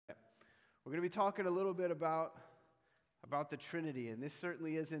We're going to be talking a little bit about the Trinity, and this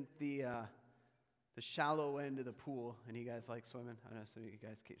certainly isn't the shallow end of the pool. And you guys like swimming? I know some of you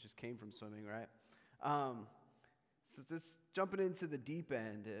guys just came from swimming, right? So this jumping into the deep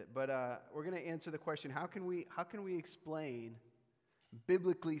end, but we're going to answer the question: how can we explain,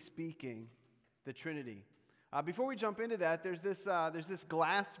 biblically speaking, the Trinity? Before we jump into that, there's this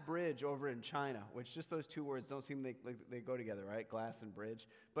glass bridge over in China, which just those two words don't seem like they go together, right? Glass and bridge.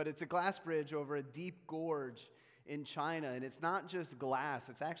 But it's a glass bridge over a deep gorge in China, and it's not just glass;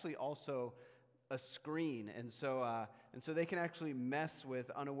 it's actually also a screen, and so they can actually mess with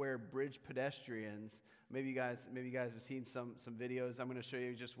unaware bridge pedestrians. Maybe you guys have seen some videos. I'm going to show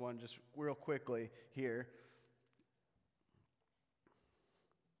you just one, just real quickly here.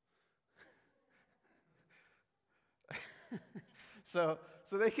 So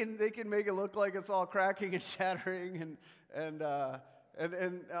they can make it look like it's all cracking and shattering and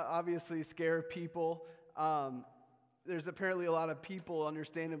obviously scare people. There's apparently a lot of people,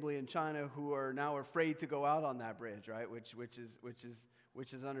 understandably, in China who are now afraid to go out on that bridge, right?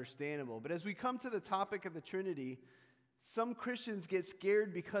 Which is understandable. But as we come to the topic of the Trinity, some Christians get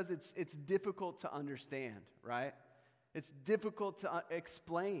scared because it's difficult to understand, right? It's difficult to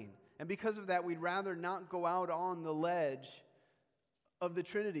explain. And because of that, we'd rather not go out on the ledge of the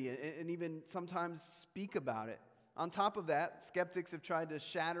Trinity and even sometimes speak about it. On top of that, skeptics have tried to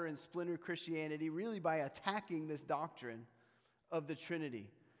shatter and splinter Christianity really by attacking this doctrine of the Trinity.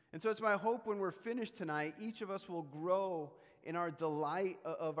 And so it's my hope when we're finished tonight, each of us will grow in our delight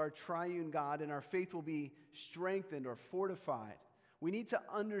of our triune God, and our faith will be strengthened or fortified. We need to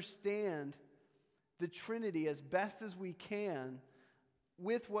understand the Trinity as best as we can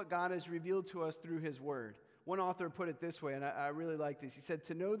with what God has revealed to us through His Word. One author put it this way, and I really like this. He said,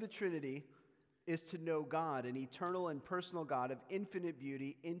 "To know the Trinity is to know God, an eternal and personal God of infinite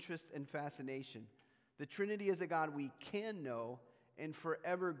beauty, interest, and fascination. The Trinity is a God we can know and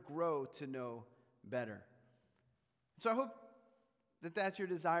forever grow to know better." So I hope that that's your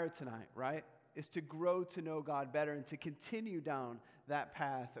desire tonight, right? Is to grow to know God better and to continue down that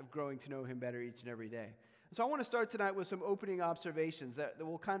path of growing to know Him better each and every day. So I want to start tonight with some opening observations that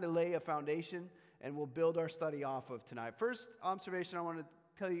will kind of lay a foundation and we'll build our study off of tonight. First observation I want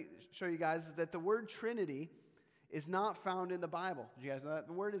to show you guys is that the word Trinity is not found in the Bible. Did you guys know that?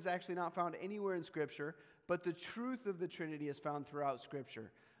 The word is actually not found anywhere in Scripture, but the truth of the Trinity is found throughout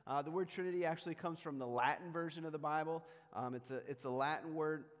Scripture. The word Trinity actually comes from the Latin version of the Bible. It's a Latin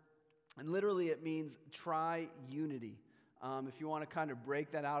word, and literally it means tri-unity. If you want to kind of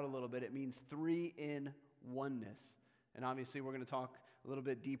break that out a little bit, it means three in oneness. And obviously we're going to talk a little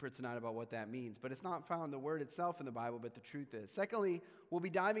bit deeper tonight about what that means. But it's not found the word itself in the Bible, but the truth is. Secondly, we'll be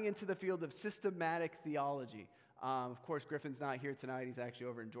diving into the field of systematic theology. Of course, Griffin's not here tonight. He's actually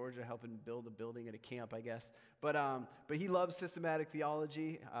over in Georgia helping build a building at a camp, I guess. But he loves systematic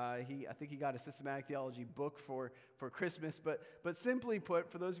theology. I think he got a systematic theology book for Christmas. But simply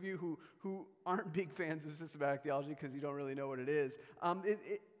put, for those of you who aren't big fans of systematic theology because you don't really know what it is,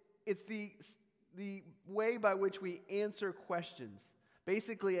 it's the way by which we answer questions.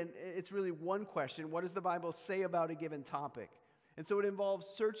 Basically, and it's really one question: what does the Bible say about a given topic? And so it involves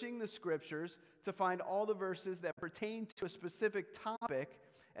searching the Scriptures to find all the verses that pertain to a specific topic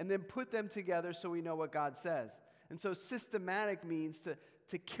and then put them together so we know what God says. And so systematic means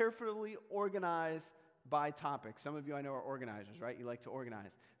to carefully organize by topic. Some of you I know are organizers, right? You like to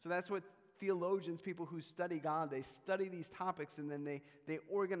organize. So that's what theologians, people who study God, they study these topics and then they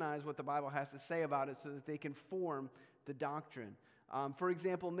organize what the Bible has to say about it so that they can form the doctrine. For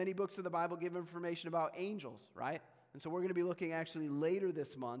example, many books of the Bible give information about angels, right? And so we're going to be looking actually later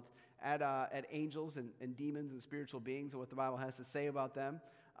this month at angels and demons and spiritual beings and what the Bible has to say about them.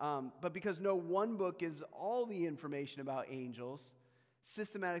 But because no one book gives all the information about angels,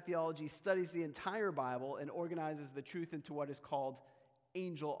 systematic theology studies the entire Bible and organizes the truth into what is called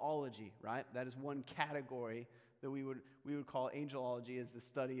angelology, right? That is one category that we would call angelology, is the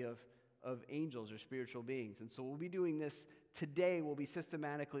study of angels or spiritual beings. And so we'll be doing this today. We'll be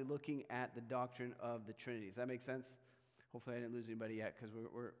systematically looking at the doctrine of the Trinity. Does that make sense? Hopefully I didn't lose anybody yet, because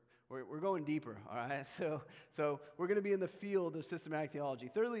we're going deeper, all right? So we're going to be in the field of systematic theology.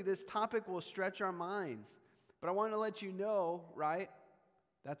 Thirdly, this topic will stretch our minds. But I want to let you know, right,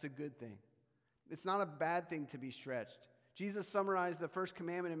 that's a good thing. It's not a bad thing to be stretched. Jesus summarized the first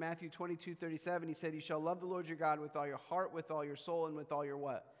commandment in Matthew 22:37. He said, "You shall love the Lord your God with all your heart, with all your soul, and with all your"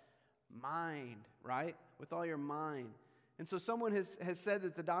 what? Mind, right? With all your mind. And so someone has said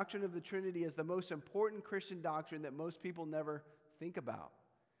that the doctrine of the Trinity is the most important Christian doctrine that most people never think about.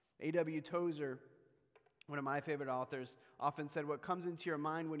 A.W. Tozer one of my favorite authors, often said, what comes into your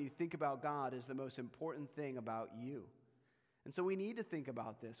mind when you think about God is the most important thing about you. And so we need to think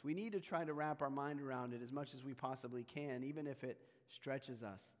about this. We need to try to wrap our mind around it as much as we possibly can, even if it stretches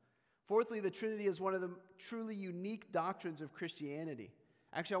us. Fourthly, the Trinity is one of the truly unique doctrines of Christianity.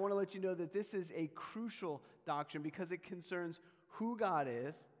 Actually, I want to let you know that this is a crucial doctrine because it concerns who God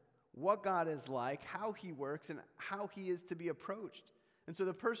is, what God is like, how he works, and how he is to be approached. And so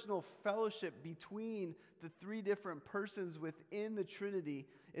the personal fellowship between the three different persons within the Trinity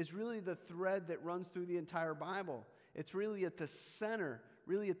is really the thread that runs through the entire Bible. It's really at the center,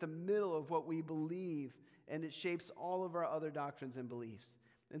 really at the middle of what we believe, and it shapes all of our other doctrines and beliefs.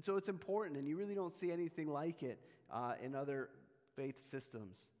 And so it's important, and you really don't see anything like it in other faith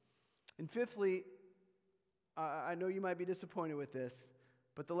systems. And fifthly, I know you might be disappointed with this,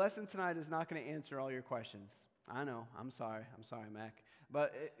 but the lesson tonight is not going to answer all your questions. I know, I'm sorry, Mac.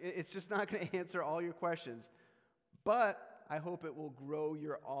 But it's just not going to answer all your questions. But I hope it will grow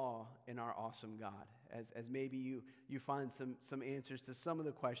your awe in our awesome God, as maybe you find some answers to some of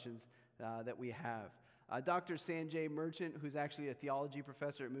the questions that we have. Dr. Sanjay Merchant, who's actually a theology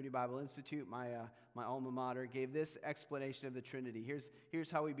professor at Moody Bible Institute, my alma mater, gave this explanation of the Trinity. Here's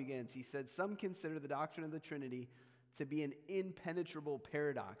how he begins. He said, some consider the doctrine of the Trinity to be an impenetrable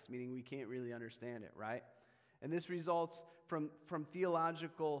paradox, meaning we can't really understand it, right? And this results from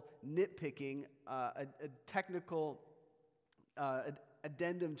theological nitpicking, a technical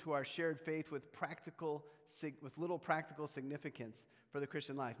addendum to our shared faith with little practical significance for the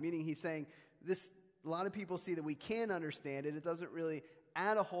Christian life. Meaning he's saying this. A lot of people see that we can understand it. It doesn't really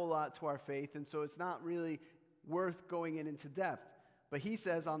add a whole lot to our faith, and so it's not really worth going into depth. But he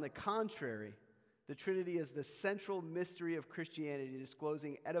says, on the contrary, the Trinity is the central mystery of Christianity,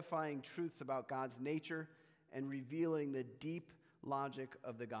 disclosing edifying truths about God's nature and revealing the deep logic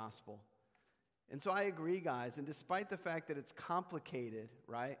of the gospel. And so I agree, guys, and despite the fact that it's complicated,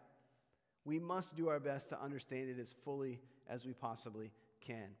 right, we must do our best to understand it as fully as we possibly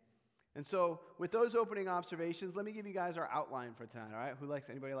can. And so with those opening observations, let me give you guys our outline for tonight, all right?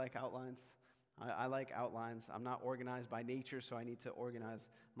 Anybody like outlines? I like outlines. I'm not organized by nature, so I need to organize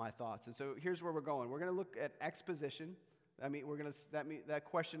my thoughts. And so here's where we're going. We're going to look at exposition. That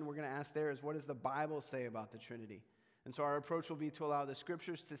question we're going to ask there is, what does the Bible say about the Trinity? And so our approach will be to allow the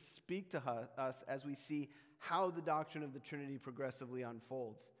Scriptures to speak to us as we see how the doctrine of the Trinity progressively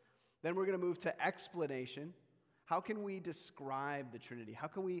unfolds. Then we're going to move to explanation. How can we describe the Trinity? How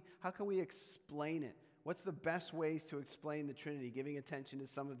can we explain it? What's the best ways to explain the Trinity, giving attention to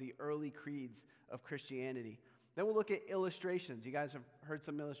some of the early creeds of Christianity? Then we'll look at illustrations. You guys have heard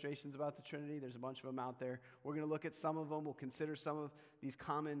some illustrations about the Trinity. There's a bunch of them out there. We're going to look at some of them. We'll consider some of these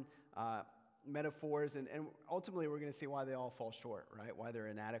common metaphors, and ultimately we're going to see why they all fall short, right? Why they're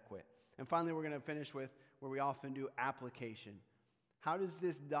inadequate. And finally, we're going to finish with where we often do application. How does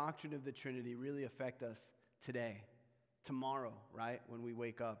this doctrine of the Trinity really affect us today, tomorrow, right, when we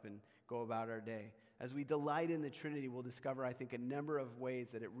wake up and go about our day? As we delight in the Trinity, we'll discover, I think, a number of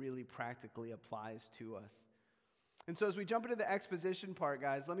ways that it really practically applies to us. And so as we jump into the exposition part,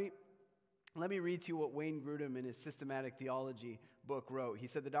 guys, let me read to you what Wayne Grudem in his Systematic Theology book wrote. He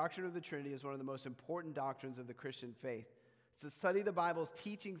said, the doctrine of the Trinity is one of the most important doctrines of the Christian faith. To study the Bible's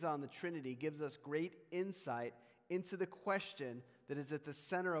teachings on the Trinity gives us great insight into the question that is at the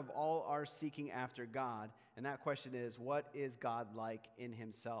center of all our seeking after God. And that question is, what is God like in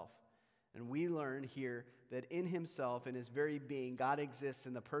himself? And we learn here that in himself, in his very being, God exists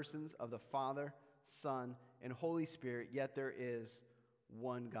in the persons of the Father, Son, and Holy Spirit, yet there is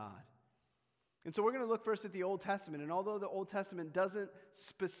one God. And so we're going to look first at the Old Testament. And although the Old Testament doesn't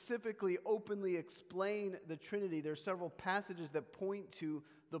specifically openly explain the Trinity, there are several passages that point to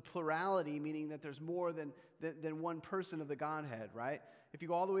the plurality, meaning that there's more than one person of the Godhead, right? If you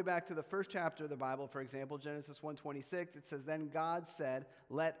go all the way back to the first chapter of the Bible, for example, Genesis 1:26, it says, then God said,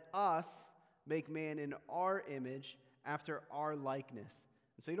 let us make man in our image after our likeness.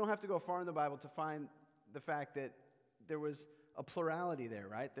 And so you don't have to go far in the Bible to find the fact that there was a plurality there,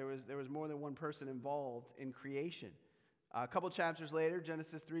 right? There was more than one person involved in creation. A couple chapters later,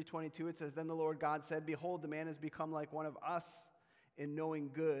 Genesis 3:22, it says, then the Lord God said, behold, the man has become like one of us in knowing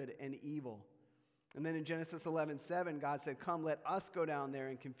good and evil. And then in Genesis 11:7, God said, come, let us go down there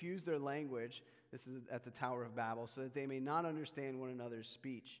and confuse their language. This is at the Tower of Babel, so that they may not understand one another's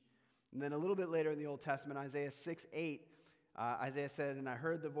speech. And then a little bit later in the Old Testament, Isaiah 6:8, Isaiah said, and I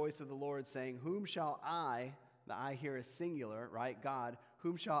heard the voice of the Lord saying, whom shall I, the I here is singular, right, God,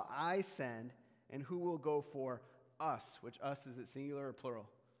 whom shall I send, and who will go for us? Which us, is it singular or plural?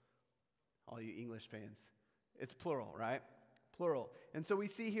 All you English fans. It's plural, right? Plural. And so we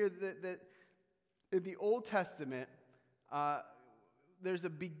see here that In the Old Testament, there's a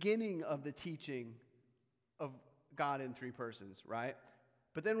beginning of the teaching of God in three persons, right?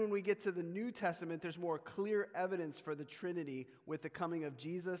 But then when we get to the New Testament, there's more clear evidence for the Trinity with the coming of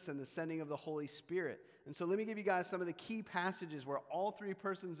Jesus and the sending of the Holy Spirit. And so let me give you guys some of the key passages where all three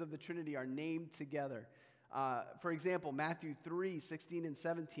persons of the Trinity are named together. For example, Matthew 3, 16 and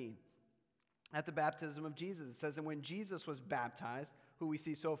 17. At the baptism of Jesus, it says, and when Jesus was baptized, who we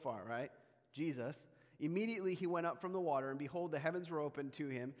see so far, right? Jesus. Immediately he went up from the water, and behold, the heavens were opened to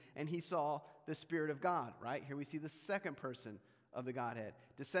him, and he saw the Spirit of God, right? Here we see the second person of the Godhead,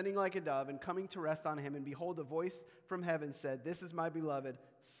 descending like a dove and coming to rest on him. And behold, a voice from heaven said, this is my beloved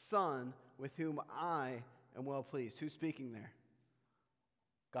Son, with whom I am well pleased. Who's speaking there?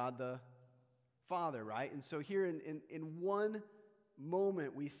 God the Father, right? And so here in one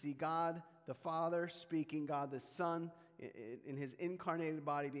moment, we see God the Father speaking, God the Son in his incarnated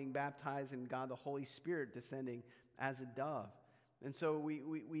body being baptized, and God the Holy Spirit descending as a dove. And so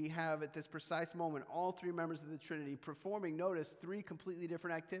we have at this precise moment all three members of the Trinity performing, notice, three completely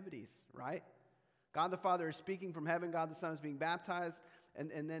different activities, right? God the Father is speaking from heaven, God the Son is being baptized, and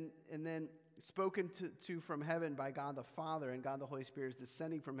then spoken to from heaven by God the Father, and God the Holy Spirit is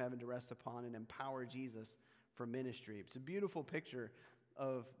descending from heaven to rest upon and empower Jesus for ministry. It's a beautiful picture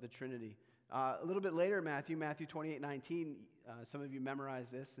of the Trinity. A little bit later, Matthew 28:19, some of you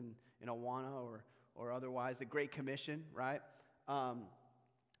memorized this in Awana or otherwise, the Great Commission, right?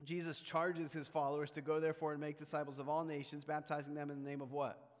 Jesus charges his followers to go therefore and make disciples of all nations, baptizing them in the name of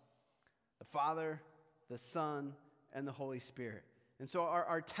what? The Father, the Son, and the Holy Spirit. And so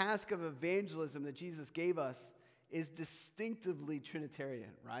our task of evangelism that Jesus gave us is distinctively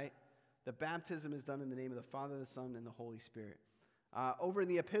Trinitarian, right? The baptism is done in the name of the Father, the Son, and the Holy Spirit. Over in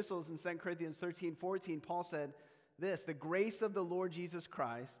the epistles in 2 Corinthians 13:14, Paul said this, the grace of the Lord Jesus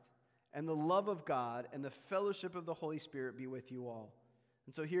Christ and the love of God and the fellowship of the Holy Spirit be with you all.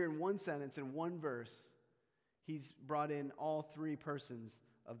 And so here in one sentence, in one verse, he's brought in all three persons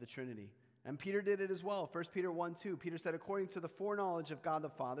of the Trinity. And Peter did it as well. 1 Peter 1:2, Peter said, according to the foreknowledge of God the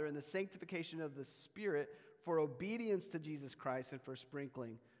Father and the sanctification of the Spirit for obedience to Jesus Christ and for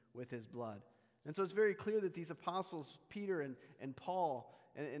sprinkling with his blood. And so it's very clear that these apostles, Peter and Paul,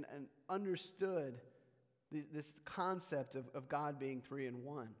 and understood this concept of God being three in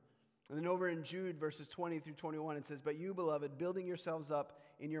one. And then over in Jude, verses 20 through 21, it says, but you, beloved, building yourselves up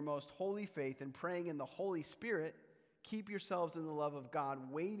in your most holy faith and praying in the Holy Spirit, keep yourselves in the love of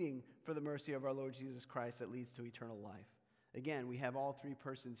God, waiting for the mercy of our Lord Jesus Christ that leads to eternal life. Again, we have all three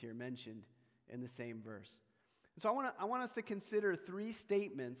persons here mentioned in the same verse. And so I want us to consider three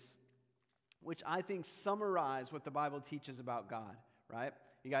statements which I think summarize what the Bible teaches about God, right?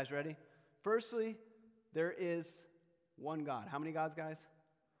 You guys ready? Firstly, there is one God. How many gods, guys?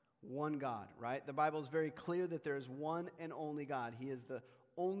 One God, right? The Bible is very clear that there is one and only God. He is the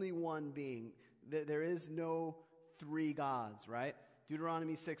only one being. There is no three gods, right?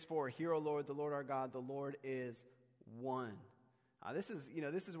 Deuteronomy 6:4, hear, O Lord, the Lord our God, the Lord is one. This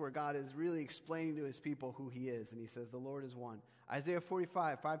is where God is really explaining to his people who he is, and he says, the Lord is one. Isaiah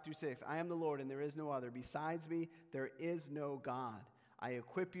 45:5-6, I am the Lord, and there is no other. Besides me, there is no God. I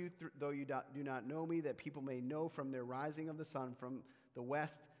equip you, though you do not know me, that people may know from their rising of the sun from the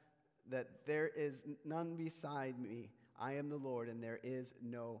west that there is none beside me. I am the Lord, and there is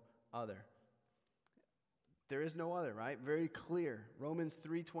no other. There is no other, right? Very clear. Romans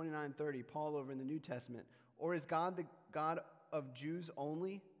 3:29-30, Paul over in the New Testament. Or is God the God of Jews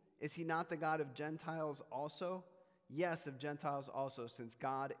only? Is he not the God of Gentiles also? Yes, of Gentiles also, since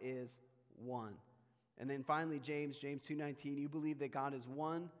God is one. And then finally, James 2:19, you believe that God is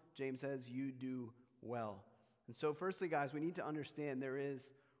one. James says, you do well. And so firstly, guys, we need to understand there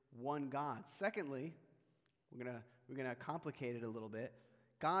is one God. Secondly, we're gonna complicate it a little bit.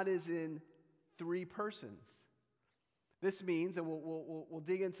 God is in three persons. This means, and we'll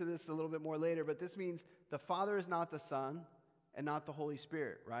dig into this a little bit more later, but this means the Father is not the Son and not the Holy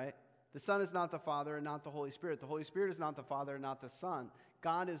Spirit, right? The Son is not the Father and not the Holy Spirit. The Holy Spirit is not the Father and not the Son.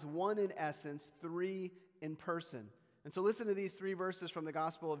 God is one in essence, three in person. And so listen to these three verses from the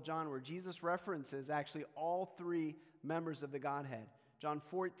Gospel of John where Jesus references actually all three members of the Godhead. John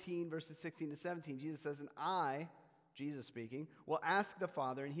 14, verses 16-17, Jesus says, and I, Jesus speaking, will ask the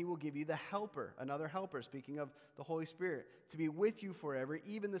Father, and he will give you the helper, another helper, speaking of the Holy Spirit, to be with you forever,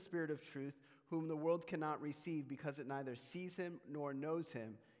 even the Spirit of truth, whom the world cannot receive because it neither sees him nor knows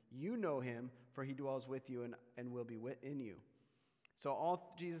him. You know him, for he dwells with you and will be in you. So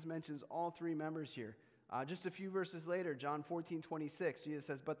Jesus mentions all three members here. Just a few verses later, John 14:26, Jesus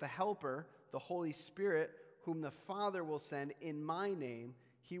says, but the helper, the Holy Spirit, whom the Father will send in my name,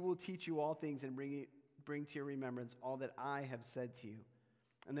 He will teach you all things and bring to your remembrance all that I have said to you.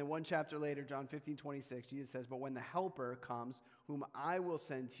 And then one chapter later, John 15:26, Jesus says, but when the Helper comes, whom I will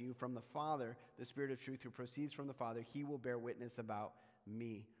send to you from the Father, the Spirit of truth who proceeds from the Father, he will bear witness about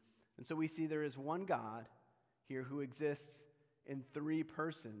me. And so we see there is one God here who exists in three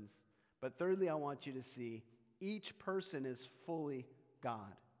persons. But thirdly, I want you to see each person is fully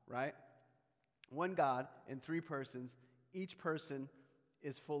God, right? One God in three persons, each person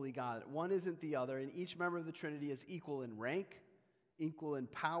is fully God. One isn't the other, and each member of the Trinity is equal in rank, equal in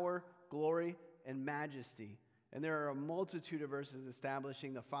power, glory, and majesty. And there are a multitude of verses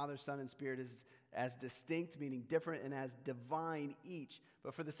establishing the Father, Son, and Spirit as distinct, meaning different, and as divine each.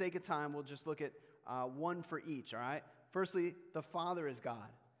 But for the sake of time, we'll just look at one for each, all right? Firstly, the Father is God.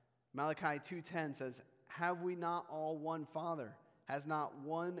 Malachi 2:10 says, have we not all one Father? Has not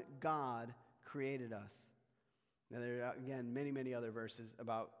one God created us? Now there are, again, many, many other verses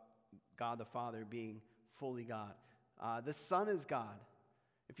about God the Father being fully God. The Son is God.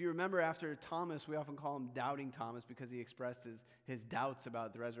 If you remember, after Thomas, we often call him Doubting Thomas because he expressed his doubts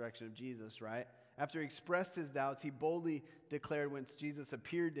about the resurrection of Jesus, right? After he expressed his doubts, he boldly declared when Jesus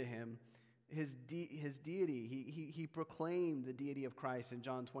appeared to him his deity. He proclaimed the deity of Christ in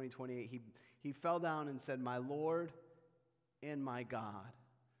John 20:28. He fell down and said, my Lord and my God.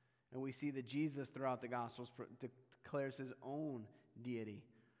 And we see that Jesus throughout the Gospels declares his own deity.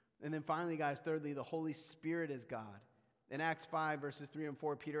 And then finally, guys, thirdly, the Holy Spirit is God. In Acts 5, verses 3 and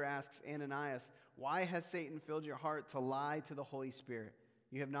 4, Peter asks Ananias, why has Satan filled your heart to lie to the Holy Spirit?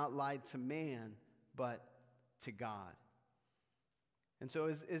 You have not lied to man, but to God. And so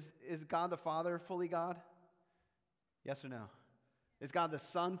is God the Father fully God? Yes or no? Is God the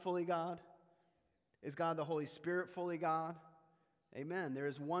Son fully God? Is God the Holy Spirit fully God? Amen. There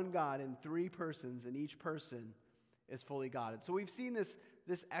is one God in three persons, and each person is fully God. And so we've seen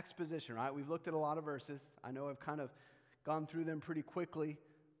this exposition, right? We've looked at a lot of verses. I know I've kind of gone through them pretty quickly.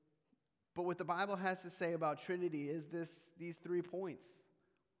 But what the Bible has to say about Trinity is these 3 points.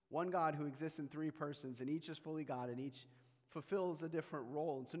 One God who exists in three persons, and each is fully God, and each fulfills a different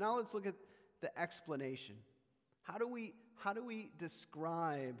role. And so now let's look at the explanation. How do we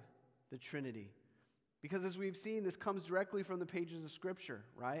describe the Trinity? Because as we've seen, this comes directly from the pages of Scripture,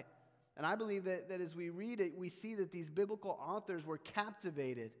 right? And I believe that as we read it, we see that these biblical authors were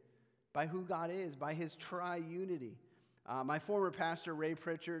captivated by who God is, by his triunity. My former pastor, Ray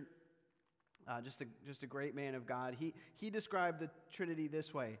Pritchard, just a great man of God, he described the Trinity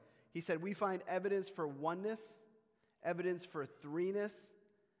this way. He said, we find evidence for oneness, evidence for threeness,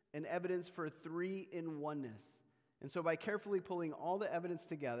 and evidence for three-in-oneness. And so by carefully pulling all the evidence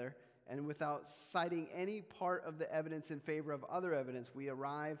together, and without citing any part of the evidence in favor of other evidence, we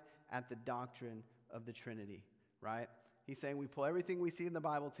arrive at the doctrine of the Trinity, right? He's saying we pull everything we see in the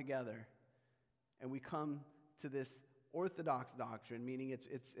Bible together, and we come to this orthodox doctrine, meaning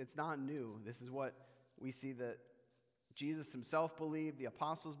it's not new. This is what we see that Jesus himself believed, the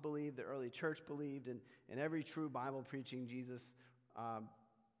apostles believed, the early church believed, and every true Bible-preaching, Jesus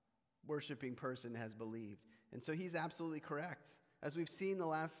worshiping person has believed. And so he's absolutely correct. As we've seen the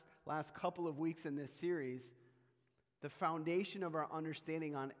last couple of weeks in this series, the foundation of our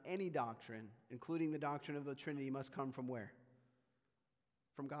understanding on any doctrine, including the doctrine of the Trinity, must come from where?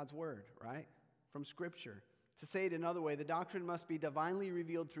 From God's Word, right? From Scripture. To say it another way, the doctrine must be divinely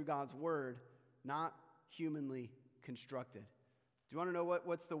revealed through God's Word, not humanly constructed. Do you want to know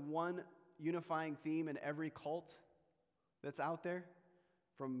what's the one unifying theme in every cult that's out there?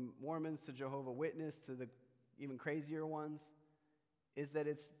 From Mormons to Jehovah's Witness to the even crazier ones, is that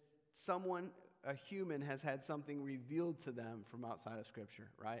it's a human has had something revealed to them from outside of Scripture,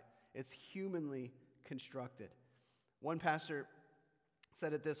 right? It's humanly constructed. One pastor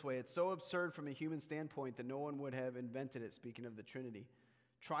said it this way, it's so absurd from a human standpoint that no one would have invented it, speaking of the Trinity.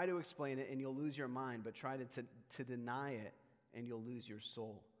 Try to explain it and you'll lose your mind, but try to deny it and you'll lose your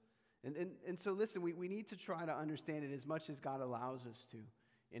soul. And so listen, we need to try to understand it as much as God allows us to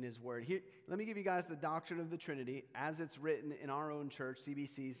in his word. Here, let me give you guys the doctrine of the Trinity as it's written in our own church,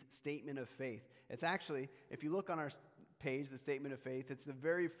 CBC's Statement of Faith. It's actually, if you look on our page, the Statement of Faith, it's the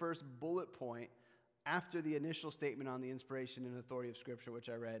very first bullet point after the initial statement on the inspiration and authority of Scripture, which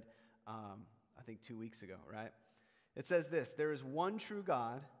I read, I think 2 weeks ago, right? It says this, there is one true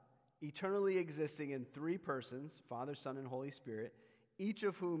God, eternally existing in three persons, Father, Son, and Holy Spirit, each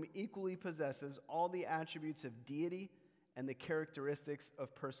of whom equally possesses all the attributes of deity and the characteristics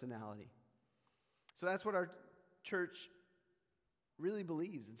of personality. So that's what our church really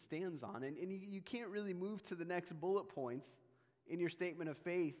believes and stands on. And you can't really move to the next bullet points in your statement of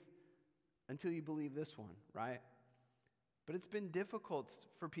faith until you believe this one, right? But it's been difficult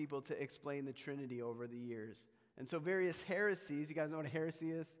for people to explain the Trinity over the years. And so various heresies, you guys know what a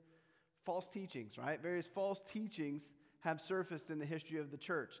heresy is? False teachings, right? Various false teachings have surfaced in the history of the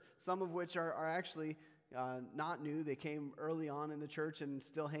church, some of which are actually not new. They came early on in the church and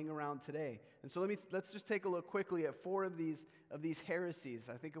still hang around today. And so let's just take a look quickly at 4 of these heresies.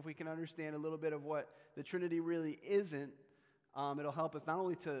 I think if we can understand a little bit of what the Trinity really isn't, it'll help us not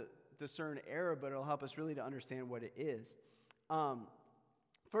only to discern error, but it'll help us really to understand what it is.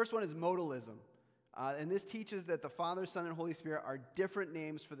 First one is modalism. And this teaches that the Father, Son, and Holy Spirit are different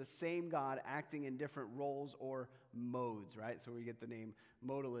names for the same God acting in different roles or modes, right? So we get the name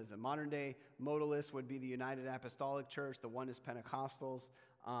modalism. Modern day modalists would be the United Apostolic Church, the Oneness Pentecostals.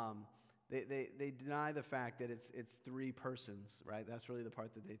 They deny the fact that it's 3 persons, right? That's really the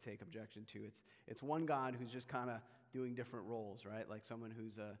part that they take objection to. It's one God who's just kind of doing different roles, right? Like someone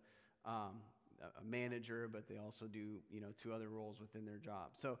who's a manager, but they also do 2 other roles within their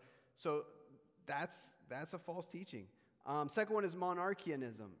job. So that's a false teaching. Second one is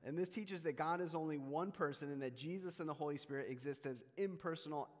monarchianism, and this teaches that God is only one person and that Jesus and the Holy Spirit exist as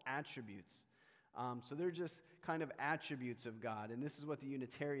impersonal attributes. So they're just kind of attributes of God, and this is what the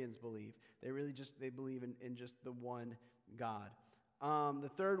Unitarians believe. They believe in just the one God. The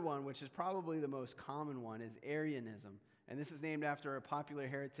third one, which is probably the most common one, is Arianism, and this is named after a popular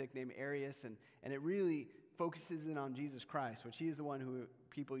heretic named Arius, and it really focuses in on Jesus Christ, which he is the one who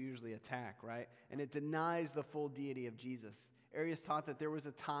people usually attack, right? And it denies the full deity of Jesus. Arius taught that there was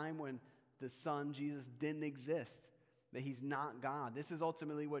a time when the Son, Jesus, didn't exist, that he's not God. This is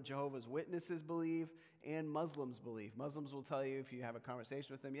ultimately what Jehovah's Witnesses believe and Muslims believe. Muslims will tell you, if you have a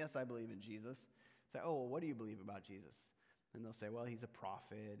conversation with them, yes, I believe in Jesus. Say, oh, well, what do you believe about Jesus? And they'll say, well, he's a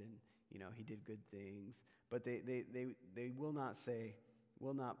prophet and, he did good things. But they will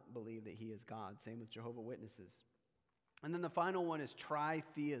not believe that he is God. Same with Jehovah's Witnesses. And then the final one is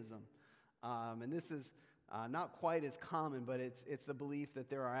tritheism. And this is not quite as common, but it's the belief that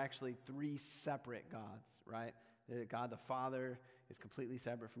there are actually 3 separate gods, right? That God the Father is completely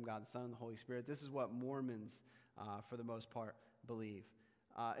separate from God the Son and the Holy Spirit. This is what Mormons, for the most part, believe.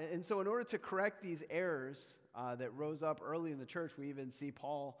 And so in order to correct these errors that rose up early in the church, we even see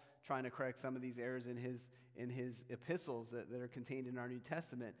Paul trying to correct some of these errors in his epistles that are contained in our New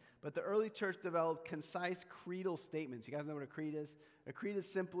Testament. But the early church developed concise creedal statements. You guys know what a creed is? A creed is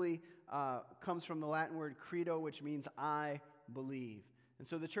simply comes from the Latin word credo, which means I believe. And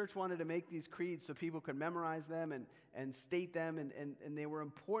so the church wanted to make these creeds so people could memorize them and state them, and they were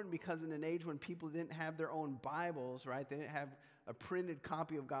important because in an age when people didn't have their own Bibles, right? They didn't have a printed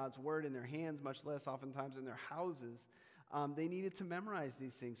copy of God's Word in their hands, much less oftentimes in their houses. They needed to memorize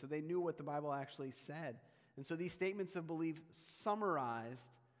these things so they knew what the Bible actually said. And so these statements of belief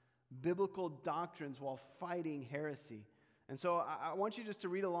summarized biblical doctrines while fighting heresy. And so I want you just to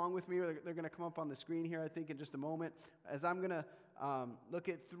read along with me, or they're going to come up on the screen here, I think, in just a moment, as I'm going to look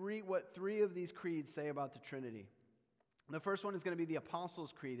at what 3 of these creeds say about the Trinity. The first one is going to be the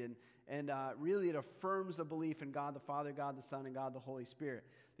Apostles' Creed, and really it affirms a belief in God the Father, God the Son, and God the Holy Spirit.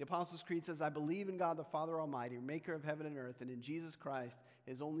 The Apostles' Creed says, I believe in God the Father Almighty, maker of heaven and earth, and in Jesus Christ,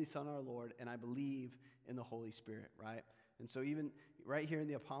 his only Son, our Lord, and I believe in the Holy Spirit, right? And so even right here in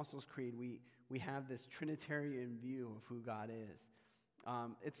the Apostles' Creed, we have this Trinitarian view of who God is.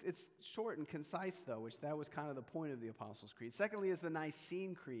 It's short and concise, though, which that was kind of the point of the Apostles' Creed. Secondly is the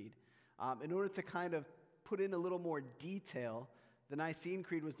Nicene Creed. In order to kind of put in a little more detail, the Nicene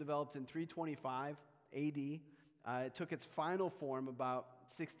Creed was developed in 325 A.D. It took its final form about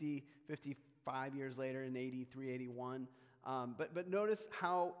 55 years later in A.D. 381. But notice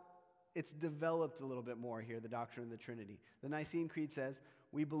how it's developed a little bit more here, the doctrine of the Trinity. The Nicene Creed says,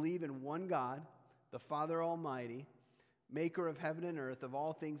 we believe in one God, the Father Almighty, maker of heaven and earth, of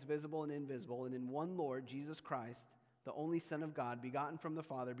all things visible and invisible, and in one Lord, Jesus Christ, the only Son of God, begotten from the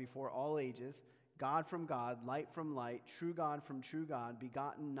Father before all ages, God from God, light from light, true God from true God,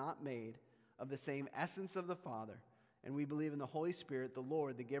 begotten, not made, of the same essence of the Father. And we believe in the Holy Spirit, the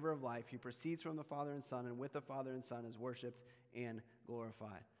Lord, the giver of life, who proceeds from the Father and Son, and with the Father and Son is worshipped and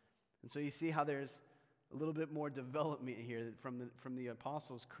glorified. And so you see how there's a little bit more development here from the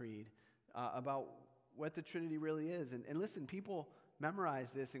Apostles' Creed about what the Trinity really is. And listen, people memorize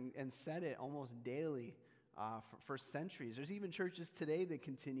this and said it almost daily for centuries. There's even churches today that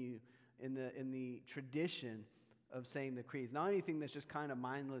continue in the tradition of saying the creeds. Now, anything that's just kind of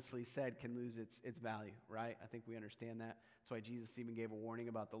mindlessly said can lose its value, right? I think we understand that. That's why Jesus even gave a warning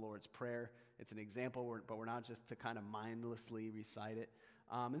about the Lord's Prayer. It's an example, but we're not just to kind of mindlessly recite it.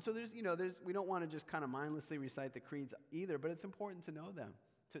 And so we don't want to just kind of mindlessly recite the creeds either, but it's important to know them,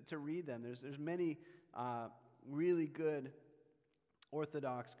 to read them. There's many really good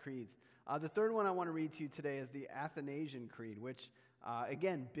Orthodox creeds. The third one I want to read to you today is the Athanasian Creed, which,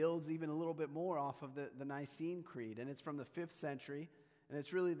 again, builds even a little bit more off of the Nicene Creed. And it's from the 5th century, and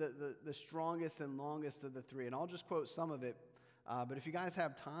it's really the strongest and longest of the three. And I'll just quote some of it. But if you guys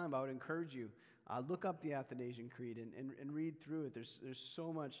have time, I would encourage you, look up the Athanasian Creed and read through it. There's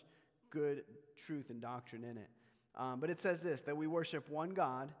so much good truth and doctrine in it. But it says this, that we worship one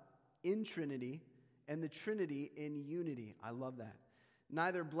God in Trinity, and the Trinity in unity. I love that.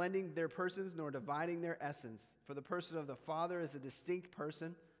 Neither blending their persons nor dividing their essence. For the person of the Father is a distinct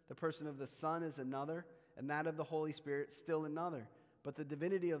person, the person of the Son is another, and that of the Holy Spirit still another. But the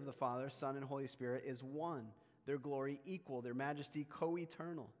divinity of the Father, Son, and Holy Spirit is one, their glory equal, their majesty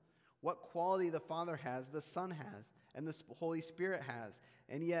co-eternal. What quality the Father has, the Son has, and the Holy Spirit has.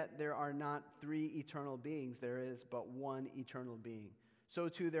 And yet there are not three eternal beings, there is but one eternal being. So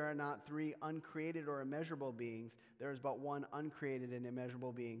too there are not three uncreated or immeasurable beings, there is but one uncreated and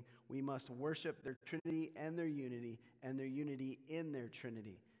immeasurable being. We must worship their Trinity and their unity in their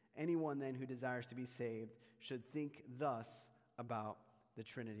Trinity. Anyone then who desires to be saved should think thus about the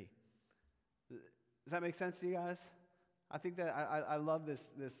Trinity. Does that make sense to you guys? I think that I love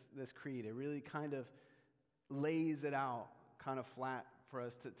this creed. It really kind of lays it out kind of flat for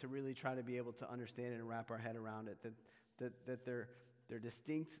us to really try to be able to understand it and wrap our head around it, that they're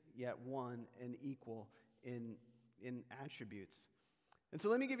distinct yet one and equal in attributes. And so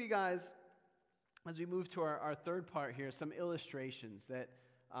let me give you guys, as we move to our third part here, some illustrations that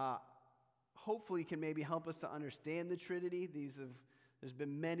hopefully can maybe help us to understand the Trinity. There's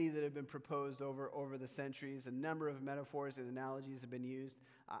been many that have been proposed over the centuries. A number of metaphors and analogies have been used.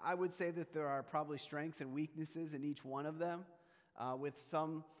 I would say that there are probably strengths and weaknesses in each one of them. With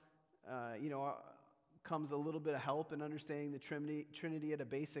some, comes a little bit of help in understanding the Trinity at a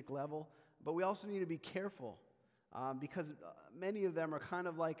basic level. But we also need to be careful because many of them are kind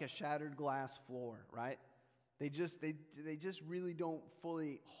of like a shattered glass floor, right? They just really don't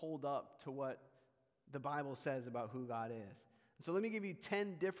fully hold up to what the Bible says about who God is. So let me give you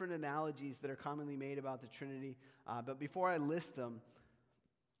 10 different analogies that are commonly made about the Trinity. But before I list them,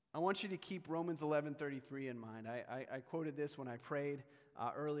 I want you to keep Romans 11:33 in mind. I quoted this when I prayed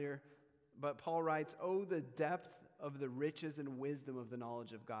earlier. But Paul writes, "Oh, the depth of the riches and wisdom of the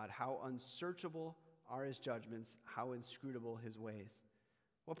knowledge of God. How unsearchable are his judgments, how inscrutable his ways."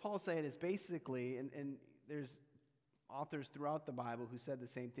 What Paul's saying is basically, and there's authors throughout the Bible who said the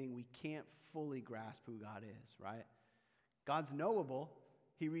same thing, we can't fully grasp who God is, right? God's knowable.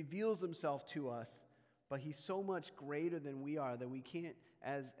 He reveals himself to us, but he's so much greater than we are that we can't,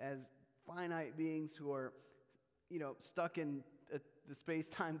 as finite beings who are, stuck in the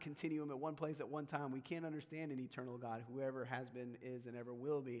space-time continuum at one place at one time, we can't understand an eternal God, whoever has been, is, and ever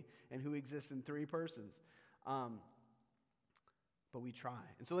will be, and who exists in three persons. But we try.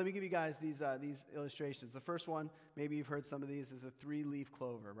 And so let me give you guys these illustrations. The first one, maybe you've heard some of these, is a 3-leaf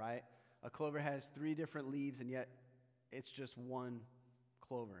clover, right? A clover has 3 different leaves, and yet it's just one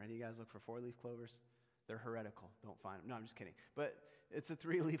clover. Any of you guys look for 4-leaf clovers? They're heretical. Don't find them. No, I'm just kidding. But it's a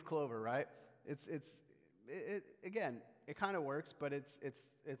 3-leaf clover, right? Again, it kind of works, but it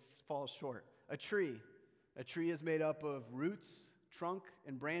falls short. A tree is made up of roots, trunk,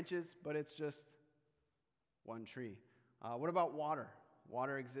 and branches, but it's just one tree. What about water?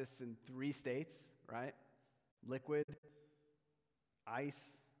 Water exists in 3 states, right? Liquid,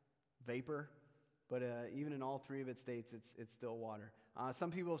 ice, vapor. But even in all 3 of its states, it's still water.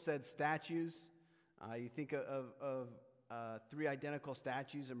 Some people have said statues. You think of 3 identical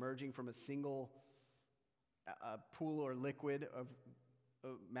statues emerging from a single pool or liquid of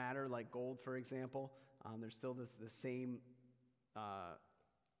matter, like gold, for example. There's still the same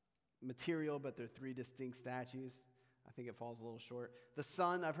material, but they're 3 distinct statues. I think it falls a little short. The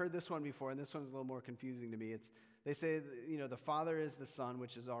sun, I've heard this one before, and this one's a little more confusing to me. They say, the Father is the Son,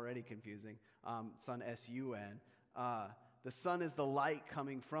 which is already confusing. Son, S-U-N. The Son is the light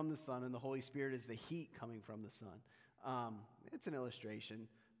coming from the sun, and the Holy Spirit is the heat coming from the sun. It's an illustration,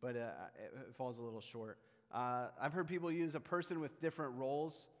 but it falls a little short. I've heard people use a person with different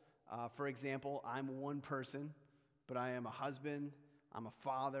roles. For example, I'm one person, but I am a husband, I'm a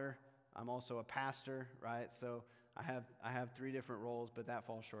father, I'm also a pastor, right? So I have 3 different roles, but that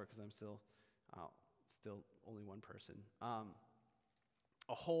falls short because I'm still only one person. A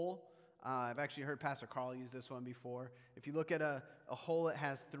whole, I've actually heard Pastor Carl use this one before. If you look at a whole, it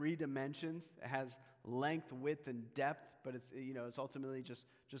has 3 dimensions. It has length, width, and depth, but it's ultimately just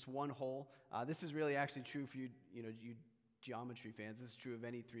one whole. This is really actually true for you geometry fans. This is true of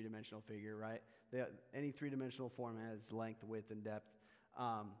any 3-dimensional figure, right? Any 3-dimensional form has length, width, and depth.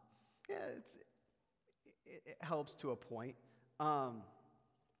 it helps to a point. A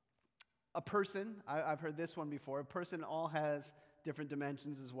person, I've heard this one before, a person all has different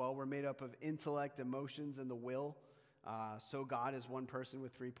dimensions as well. We're made up of intellect, emotions, and the will. So God is one person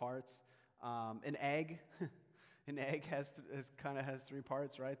with 3 parts. An egg, an egg kind of has 3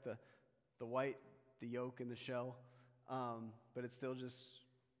 parts, right? The white, the yolk, and the shell. But it's still just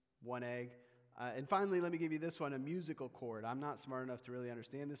one egg. And finally, let me give you this one, a musical chord. I'm not smart enough to really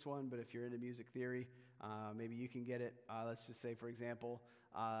understand this one, but if you're into music theory, maybe you can get it. Let's just say, for example,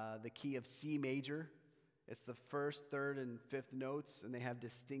 the key of C major. It's the 1st, 3rd, and 5th notes, and they have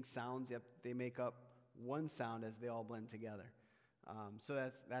distinct sounds, yet they make up one sound as they all blend together. So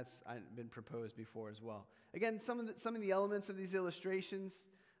that's been proposed before as well. Again, some of the elements of these illustrations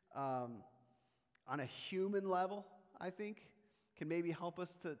on a human level, I think, can maybe help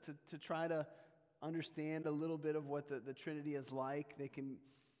us to try to understand a little bit of what the Trinity is like. They can,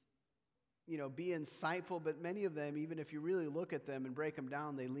 be insightful, but many of them, even if you really look at them and break them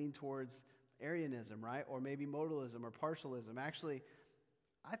down, they lean towards Arianism, right? Or maybe modalism or partialism. Actually,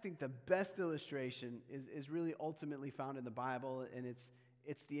 I think the best illustration is really ultimately found in the Bible, and it's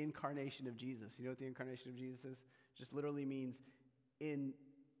the incarnation of Jesus. You know what the incarnation of Jesus is? Just literally means in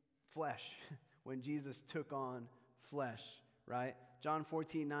flesh, when Jesus took on flesh, right? John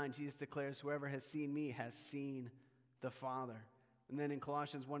 14:9, Jesus declares, "Whoever has seen me has seen the Father." And then in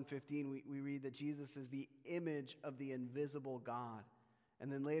Colossians 1:15, we read that Jesus is the image of the invisible God.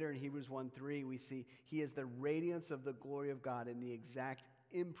 And then later in Hebrews 1:3, we see he is the radiance of the glory of God and the exact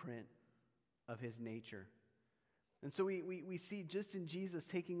imprint of his nature. And so we see just in Jesus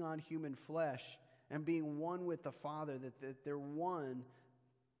taking on human flesh and being one with the Father, that they're one,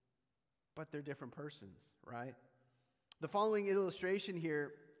 but they're different persons, right? The following illustration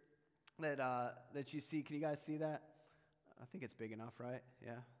here that you see, can you guys see that? I think it's big enough, right?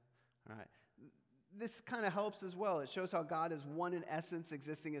 Yeah? All right. This kind of helps as well. It shows how God is one in essence,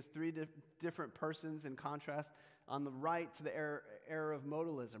 existing as 3 different persons in contrast. On the right to the error of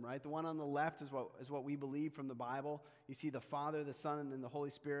modalism, right? The one on the left is what we believe from the Bible. You see the Father, the Son, and the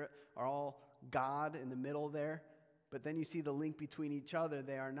Holy Spirit are all God in the middle there. But then you see the link between each other.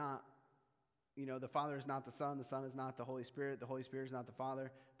 They are not, the Father is not the Son is not the Holy Spirit is not the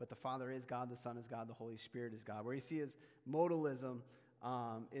Father, but the Father is God, the Son is God, the Holy Spirit is God. Where you see is modalism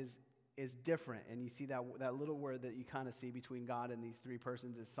is different, and you see that little word that you kind of see between God and these 3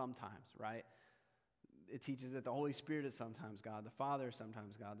 persons is sometimes, right? It teaches that the Holy Spirit is sometimes God, the Father is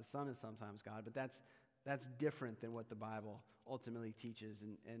sometimes God, the Son is sometimes God, but that's different than what the Bible ultimately teaches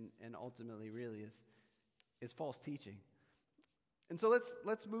and ultimately really is false teaching. And so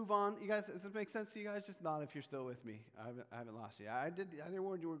let's move on. You guys, does it make sense to you guys? Just nod if you're still with me. I haven't lost you. I didn't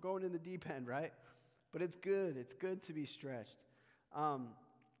warn you. We're going in the deep end, right? But it's good. It's good to be stretched. And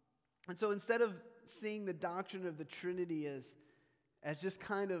so instead of seeing the doctrine of the Trinity as just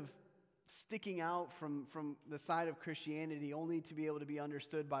kind of sticking out from the side of Christianity only to be able to be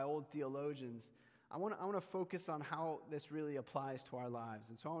understood by old theologians, I want to focus on how this really applies to our lives.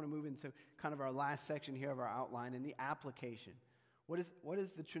 And so I want to move into kind of our last section here of our outline and the application. What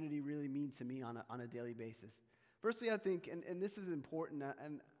does the Trinity really mean to me on a daily basis? Firstly, I think, and this is important,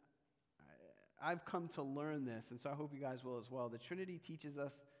 and I've come to learn this, and so I hope you guys will as well. The Trinity teaches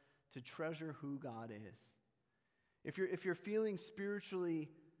us to treasure who God is. If you're feeling spiritually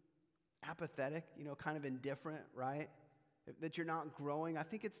apathetic, kind of indifferent, right? That you're not growing, I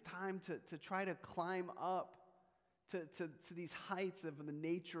think it's time to try to climb up to these heights of the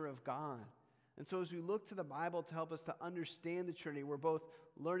nature of God. And so as we look to the Bible to help us to understand the Trinity, we're both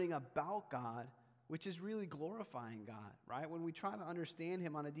learning about God, which is really glorifying God, right? When we try to understand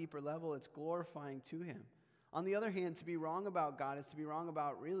him on a deeper level, it's glorifying to him. On the other hand, to be wrong about God is to be wrong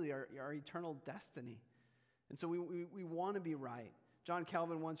about really our eternal destiny. And so we want to be right. John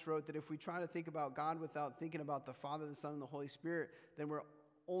Calvin once wrote that if we try to think about God without thinking about the Father, the Son, and the Holy Spirit, then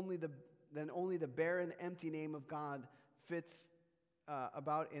only the barren, empty name of God fits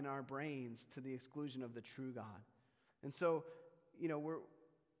about in our brains to the exclusion of the true God. And so,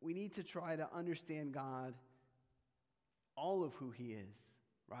 we need to try to understand God, all of who he is,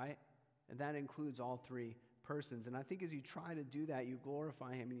 right? And that includes all 3 persons. And I think as you try to do that, you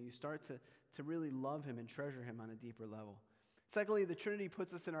glorify him and you start to really love him and treasure him on a deeper level. Secondly, the Trinity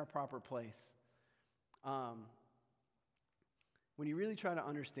puts us in our proper place. When you really try to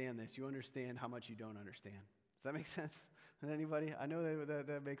understand this, you understand how much you don't understand. Does that make sense to anybody? I know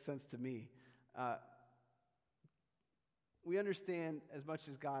that makes sense to me. We understand as much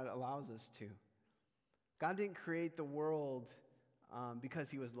as God allows us to. God didn't create the world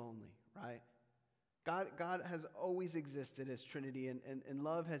because he was lonely, right? God has always existed as Trinity, and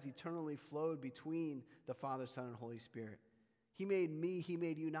love has eternally flowed between the Father, Son, and Holy Spirit. He made me, he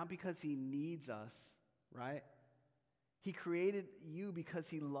made you, not because he needs us, right? He created you because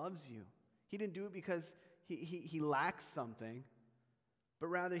he loves you. He didn't do it because he lacks something, but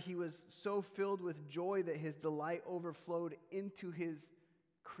rather he was so filled with joy that his delight overflowed into his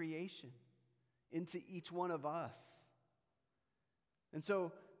creation, into each one of us. And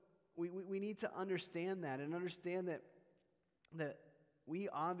so we need to understand that, and understand that we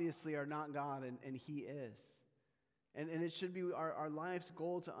obviously are not God, and he is. And it should be our life's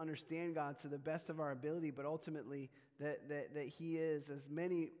goal to understand God to the best of our ability, but ultimately that he is, as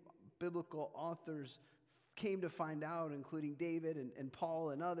many biblical authors came to find out, including David and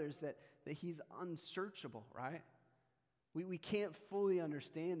Paul and others, that he's unsearchable, right? We can't fully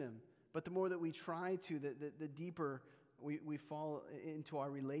understand him, but the more that we try to, the deeper we fall into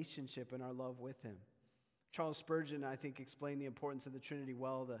our relationship and our love with him. Charles Spurgeon, I think, explained the importance of the Trinity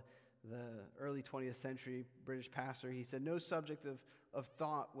well, the early 20th century British pastor. He said, no subject of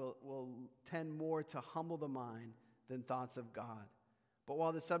thought will tend more to humble the mind than thoughts of God. But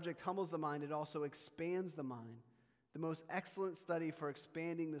while the subject humbles the mind, it also expands the mind. The most excellent study for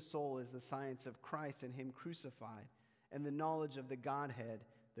expanding the soul is the science of Christ and him crucified, and the knowledge of the Godhead,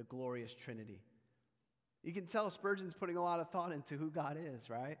 the glorious Trinity. You can tell Spurgeon's putting a lot of thought into who God is,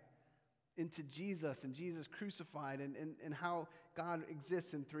 right? Into Jesus and Jesus crucified, and how God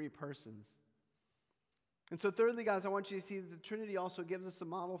exists in three persons. And so thirdly, guys, I want you to see that the Trinity also gives us a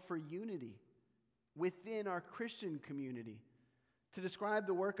model for unity within our Christian community. To describe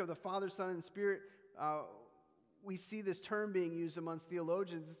the work of the Father, Son, and Spirit, we see this term being used amongst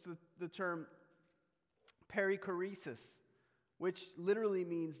theologians. It's the term perichoresis, which literally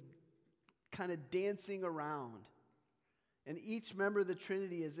means kind of dancing around. And each member of the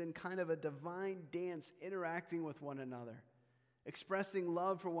Trinity is in kind of a divine dance, interacting with one another, expressing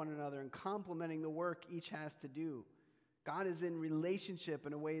love for one another, and complementing the work each has to do. God is in relationship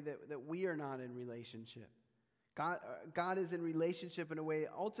in a way that we are not in relationship. God is in relationship in a way,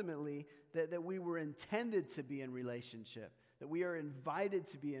 ultimately, that we were intended to be in relationship, that we are invited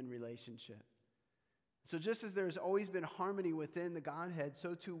to be in relationship. So just as there's always been harmony within the Godhead,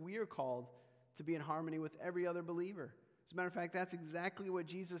 so too we are called to be in harmony with every other believer. As a matter of fact, that's exactly what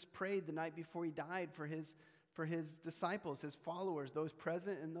Jesus prayed the night before he died for his disciples, his followers, those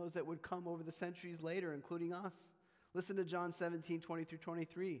present and those that would come over the centuries later, including us. Listen to John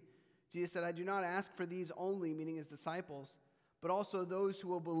 17:20-23. Jesus said, I do not ask for these only, meaning his disciples, but also those who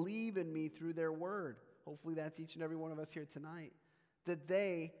will believe in me through their word. Hopefully that's each and every one of us here tonight. That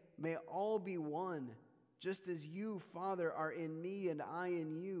they may all be one, just as you, Father, are in me and I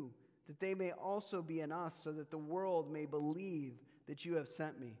in you, that they may also be in us, so that the world may believe that you have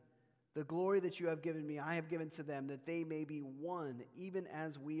sent me. The glory that you have given me, I have given to them, that they may be one, even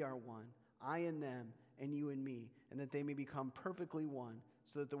as we are one, I in them and you in me, and that they may become perfectly one,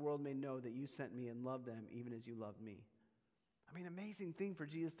 so that the world may know that you sent me and loved them even as you loved me. I mean, amazing thing for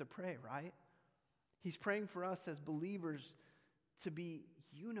Jesus to pray, right? He's praying for us as believers to be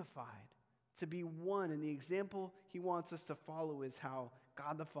unified, to be one. And the example he wants us to follow is how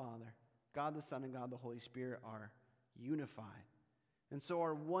God the Father, God the Son, and God the Holy Spirit are unified. And so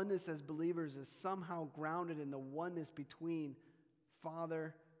our oneness as believers is somehow grounded in the oneness between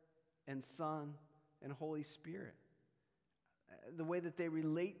Father and Son and Holy Spirit. The way that they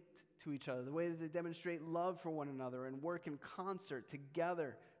relate to each other, the way that they demonstrate love for one another and work in concert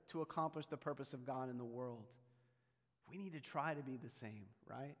together to accomplish the purpose of God in the world. We need to try to be the same,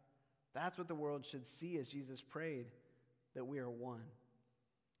 right? That's what the world should see as Jesus prayed, that we are one.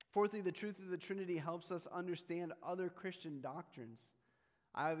 Fourthly, the truth of the Trinity helps us understand other Christian doctrines.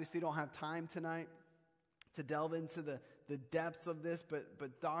 I obviously don't have time tonight to delve into the depths of this,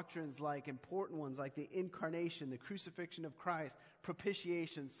 but doctrines like important ones like the incarnation, the crucifixion of Christ,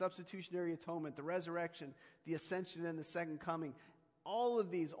 propitiation, substitutionary atonement, the resurrection, the ascension, and the second coming, all of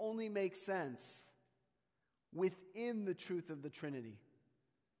these only make sense within the truth of the Trinity.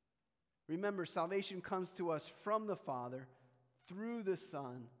 Remember, salvation comes to us from the Father, through the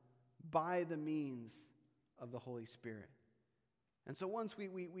Son, by the means of the Holy Spirit. And so once we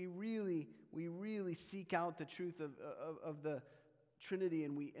really seek out the truth of the Trinity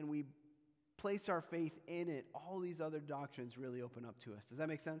and we place our faith in it, all these other doctrines really open up to us. Does that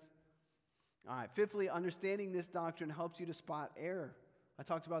make sense? All right. Fifthly, understanding this doctrine helps you to spot error. I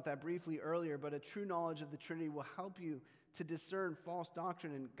talked about that briefly earlier, but a true knowledge of the Trinity will help you to discern false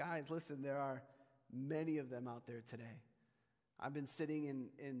doctrine. And guys, listen, there are many of them out there today. I've been sitting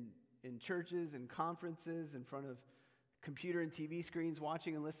in churches and conferences in front of computer and TV screens,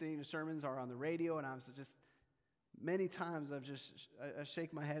 watching and listening to sermons, or on the radio, and I was just, many times I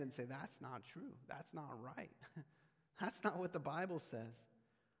shake my head and say, that's not true. That's not right. That's not what the Bible says.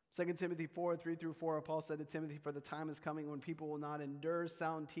 2 Timothy 4:3-4, Paul said to Timothy, for the time is coming when people will not endure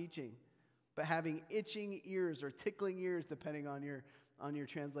sound teaching, but having itching ears or tickling ears, depending on your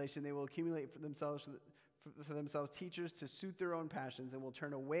translation, they will accumulate for themselves teachers to suit their own passions, and will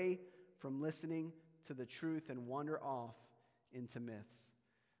turn away from listening to the truth and wander off into myths.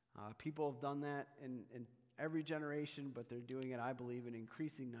 People have done that in every generation, but they're doing it, I believe, in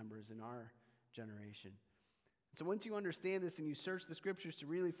increasing numbers in our generation. So once you understand this and you search the scriptures to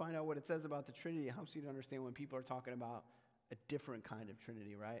really find out what it says about the Trinity, it helps you to understand when people are talking about a different kind of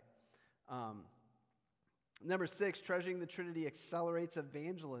Trinity, right? Number 6, treasuring the Trinity accelerates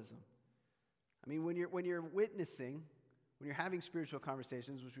evangelism. I mean, when you're witnessing, when you're having spiritual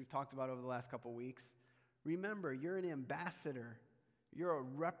conversations, which we've talked about over the last couple of weeks, remember, you're an ambassador. You're a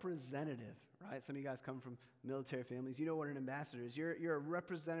representative, right? Some of you guys come from military families. You know what an ambassador is. You're a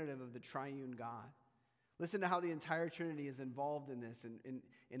representative of the triune God. Listen to how the entire Trinity is involved in this, in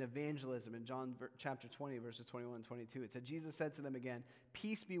evangelism. In John chapter 20, verses 21 and 22, it said, Jesus said to them again,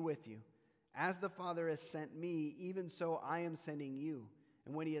 peace be with you. As the Father has sent me, even so I am sending you.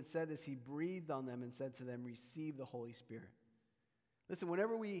 And when he had said this, he breathed on them and said to them, receive the Holy Spirit. Listen,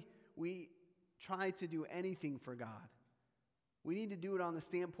 whenever we try to do anything for God, we need to do it on the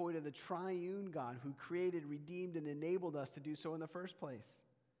standpoint of the triune God who created, redeemed, and enabled us to do so in the first place.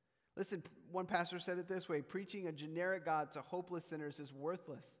 Listen, one pastor said it this way, preaching a generic God to hopeless sinners is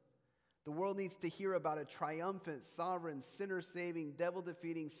worthless. The world needs to hear about a triumphant, sovereign, sinner-saving,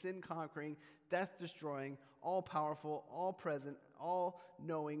 devil-defeating, sin-conquering, death-destroying, all-powerful, all-present,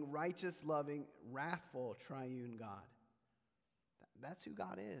 all-knowing, righteous, loving, wrathful, triune God. That's who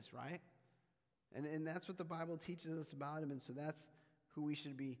God is, right? And that's what the Bible teaches us about him, and so that's who we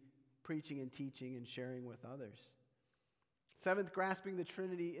should be preaching and teaching and sharing with others. 7th, grasping the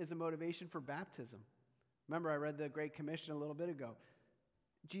Trinity is a motivation for baptism. Remember, I read the Great Commission a little bit ago.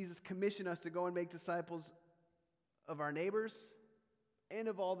 Jesus commissioned us to go and make disciples of our neighbors and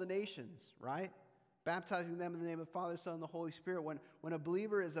of all the nations, right? Baptizing them in the name of the Father, Son, and the Holy Spirit. When a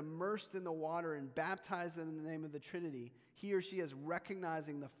believer is immersed in the water and baptized in the name of the Trinity, he or she is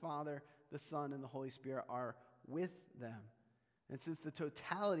recognizing the Father, the Son, and the Holy Spirit are with them. And since the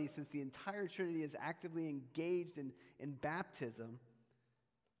entire Trinity is actively engaged in baptism,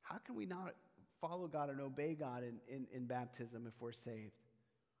 how can we not follow God and obey God in baptism if we're saved?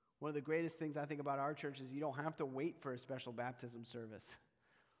 One of the greatest things I think about our church is you don't have to wait for a special baptism service.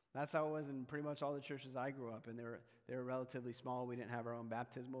 That's how it was in pretty much all the churches I grew up in. They were relatively small. We didn't have our own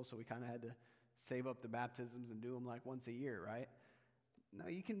baptismal, so we kind of had to save up the baptisms and do them like once a year, right? No,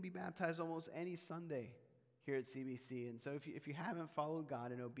 you can be baptized almost any Sunday here at CBC. And so if you haven't followed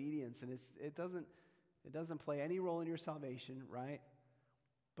God in obedience, and it doesn't play any role in your salvation, right?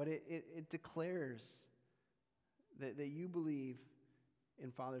 But it declares that you believe in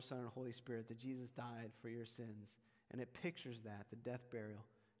Father, Son, and Holy Spirit, that Jesus died for your sins. And it pictures that, the death, burial,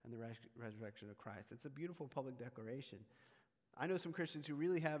 and the resurrection of Christ. It's a beautiful public declaration. I know some Christians who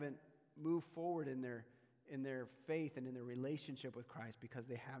really haven't moved forward in their faith and in their relationship with Christ because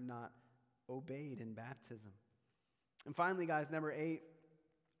they have not obeyed in baptism. And finally, guys, number 8,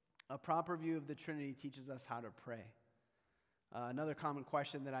 a proper view of the Trinity teaches us how to pray. Another common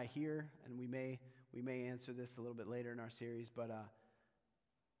question that I hear, and we may answer this a little bit later in our series, but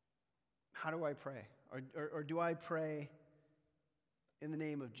how do I pray? Or do I pray in the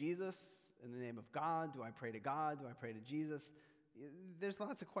name of Jesus, in the name of God? Do I pray to God? Do I pray to Jesus? There's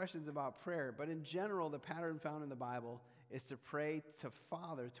lots of questions about prayer, but in general, the pattern found in the Bible is to pray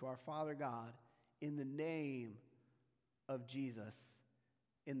to our Father God, in the name of Jesus,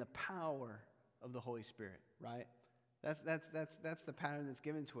 in the power of the Holy Spirit, right? That's the pattern that's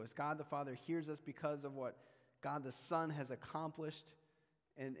given to us. God the Father hears us because of what God the Son has accomplished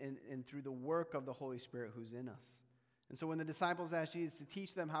and through the work of the Holy Spirit who's in us. And so when the disciples asked Jesus to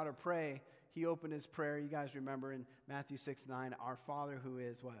teach them how to pray, he opened his prayer. You guys remember in Matthew 6:9, our Father who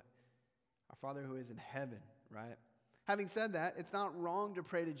is what? Our Father who is in heaven, right? Having said that, it's not wrong to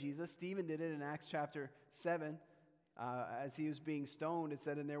pray to Jesus. Stephen did it in Acts chapter 7. As he was being stoned, it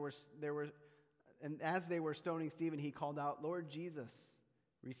said, and as they were stoning Stephen, he called out, Lord Jesus,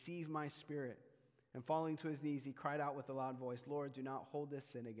 receive my spirit. And falling to his knees, he cried out with a loud voice, Lord, do not hold this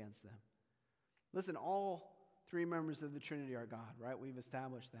sin against them. Listen, all 3 members of the Trinity are God, right? We've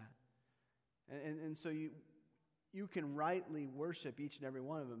established that. And so you can rightly worship each and every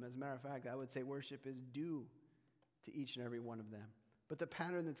one of them. As a matter of fact, I would say worship is due to each and every one of them. But the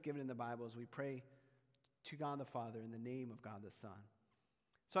pattern that's given in the Bible is we pray to God the Father in the name of God the Son.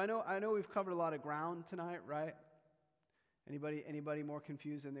 So I know we've covered a lot of ground tonight, right? Anybody more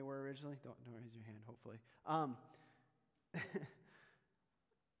confused than they were originally? Don't raise your hand, hopefully.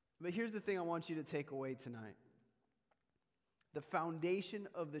 But here's the thing I want you to take away tonight. The foundation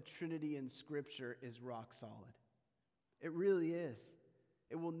of the Trinity in Scripture is rock solid. It really is.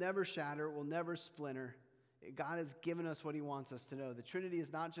 It will never shatter. It will never splinter. God has given us what he wants us to know. The Trinity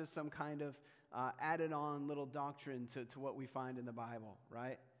is not just some kind of added on little doctrine to what we find in the Bible,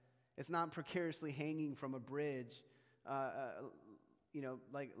 right? It's not precariously hanging from a bridge,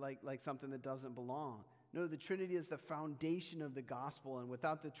 like something that doesn't belong. No, the Trinity is the foundation of the gospel, and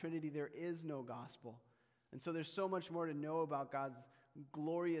without the Trinity, there is no gospel. And so there's so much more to know about God's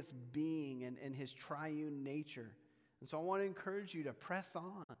glorious being and his triune nature. And so I want to encourage you to press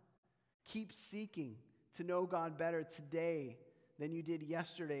on. Keep seeking to know God better today than you did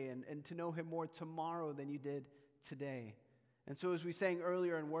yesterday, and to know him more tomorrow than you did today. And so as we sang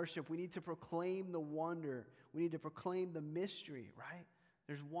earlier in worship, we need to proclaim the wonder. We need to proclaim the mystery, right?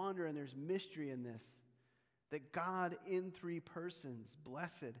 There's wonder and there's mystery in this. That God in three persons,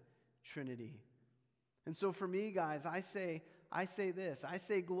 blessed Trinity. And so for me, guys, I say this. I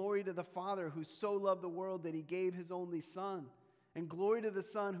say glory to the Father who so loved the world that he gave his only Son. And glory to the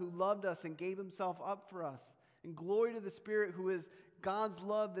Son who loved us and gave himself up for us. And glory to the Spirit who is God's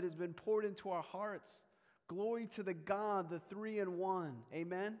love that has been poured into our hearts. Glory to the God, the three in one.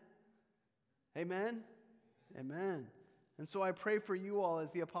 Amen? Amen? Amen. And so I pray for you all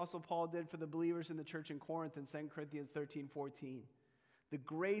as the Apostle Paul did for the believers in the church in Corinth in 2 Corinthians 13:14. The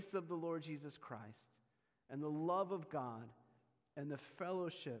grace of the Lord Jesus Christ and the love of God and the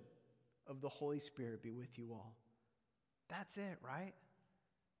fellowship of the Holy Spirit be with you all. That's it, right?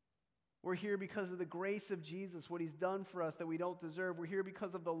 We're here because of the grace of Jesus, what he's done for us that we don't deserve. We're here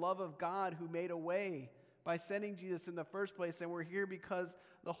because of the love of God who made a way by sending Jesus in the first place. And we're here because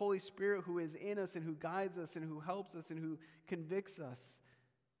the Holy Spirit who is in us and who guides us and who helps us and who convicts us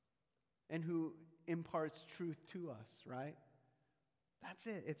and who imparts truth to us, right? That's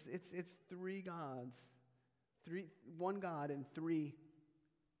it. It's three gods. One God in three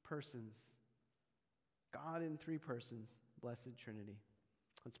persons. God in three persons, blessed Trinity.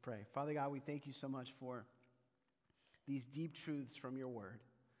 Let's pray. Father God, we thank you so much for these deep truths from your word.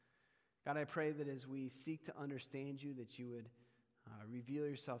 God, I pray that as we seek to understand you, that you would reveal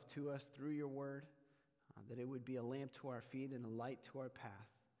yourself to us through your word, that it would be a lamp to our feet and a light to our path.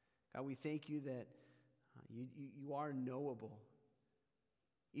 God, we thank you that you are knowable.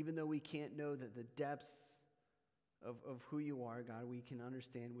 Even though we can't know that the depths of who you are, God, we can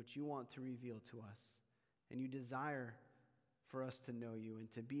understand what you want to reveal to us. And you desire for us to know you and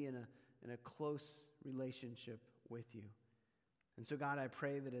to be in a close relationship with you. And so, God, I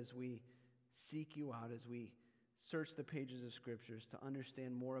pray that as we seek you out, as we search the pages of Scriptures to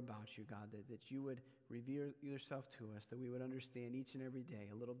understand more about you, God, that you would reveal yourself to us, that we would understand each and every day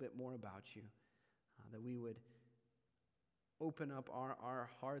a little bit more about you, that we would open up our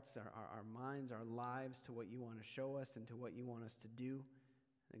hearts, our minds, our lives to what you want to show us and to what you want us to do.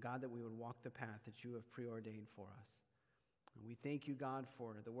 And God, that we would walk the path that you have preordained for us. And we thank you, God,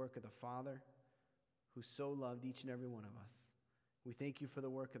 for the work of the Father who so loved each and every one of us. We thank you for the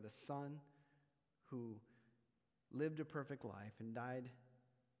work of the Son who lived a perfect life and died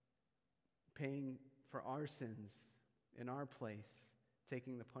paying for our sins in our place,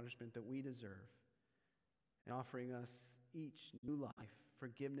 taking the punishment that we deserve, and offering us each new life,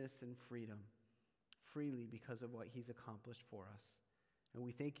 forgiveness and freedom, freely because of what he's accomplished for us. And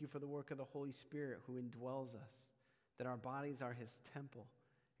we thank you for the work of the Holy Spirit who indwells us, that our bodies are his temple.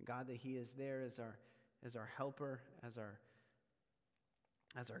 And God, that he is there as our helper, as our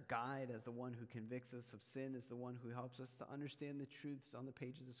guide, as the one who convicts us of sin, as the one who helps us to understand the truths on the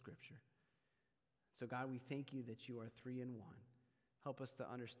pages of Scripture. So God, we thank you that you are three in one. Help us to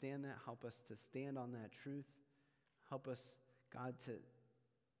understand that. Help us to stand on that truth. Help us, God, to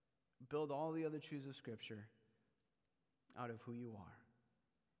build all the other truths of Scripture out of who you are.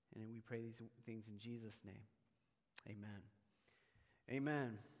 And we pray these things in Jesus' name. Amen.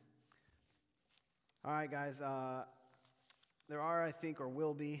 Amen. All right, guys. There are, I think, or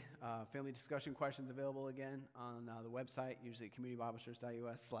will be, family discussion questions available again on the website, usually at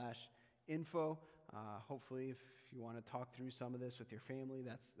communitybibleschurch.us/info. Hopefully, if you want to talk through some of this with your family,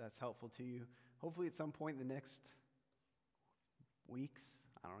 that's helpful to you. Hopefully, at some point in the next weeks,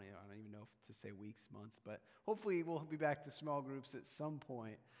 I don't even know if to say weeks, months, but hopefully we'll be back to small groups at some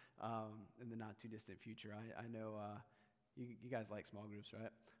point in the not too distant future. I know you guys like small groups,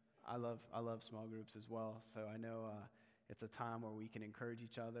 right? I love small groups as well. So I know it's a time where we can encourage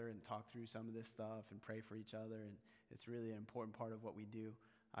each other and talk through some of this stuff and pray for each other, and it's really an important part of what we do.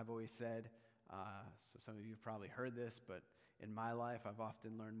 I've always said, so some of you have probably heard this, but in my life, I've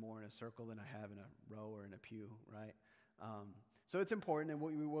often learned more in a circle than I have in a row or in a pew, right? So it's important, and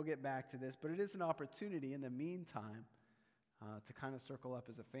we will get back to this, but it is an opportunity in the meantime to kind of circle up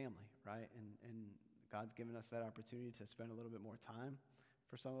as a family, right? And God's given us that opportunity to spend a little bit more time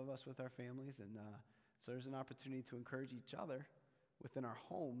for some of us with our families, and so there's an opportunity to encourage each other within our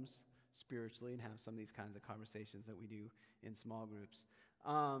homes spiritually and have some of these kinds of conversations that we do in small groups.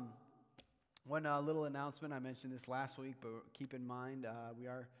 One little announcement, I mentioned this last week, but keep in mind we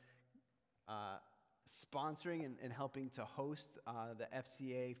are sponsoring and helping to host the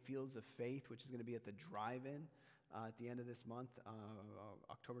FCA Fields of Faith, which is going to be at the drive-in at the end of this month,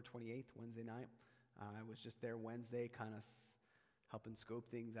 October 28th, Wednesday night. I was just there Wednesday kind of helping scope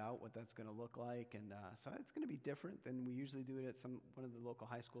things out, what that's going to look like. And so it's going to be different than we usually do it at one of the local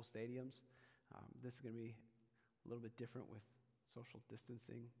high school stadiums. This is going to be a little bit different with social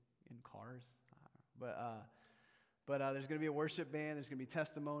distancing in cars. But there's going to be a worship band. There's going to be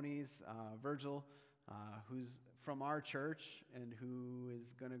testimonies. Virgil, who's from our church and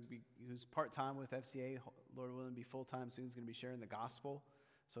who's part-time with FCA, Lord willing, be full-time soon, is going to be sharing the gospel.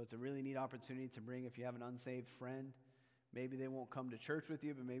 So it's a really neat opportunity to bring, if you have an unsaved friend, maybe they won't come to church with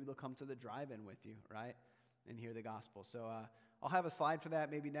you, but maybe they'll come to the drive-in with you, right, and hear the gospel. So I'll have a slide for that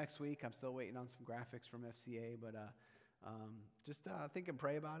maybe next week. I'm still waiting on some graphics from FCA, but just think and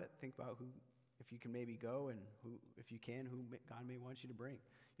pray about it. Think about who, if you can maybe go, and who, if you can, who God may want you to bring.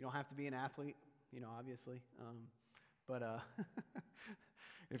 You don't have to be an athlete, obviously, but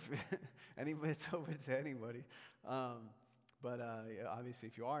if anybody, it's open to anybody. But obviously,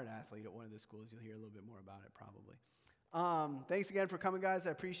 if you are an athlete at one of the schools, you'll hear a little bit more about it probably. Thanks again for coming, guys. I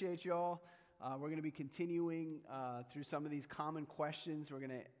appreciate you all. We're going to be continuing through some of these common questions. We're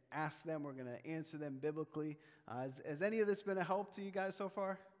going to ask them. We're going to answer them biblically. Has any of this been a help to you guys so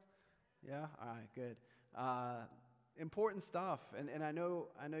far? Yeah? All right, good. Important stuff. And I know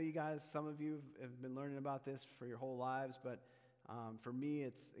you guys, some of you have been learning about this for your whole lives, but for me,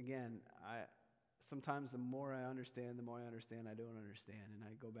 it's, again, sometimes the more I understand, I don't understand. And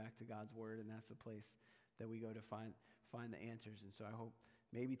I go back to God's Word, and that's the place that we go to find the answers. And so I hope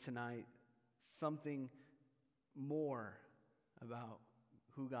maybe tonight something more about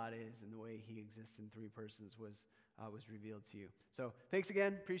who God is and the way He exists in three persons was revealed to you. So thanks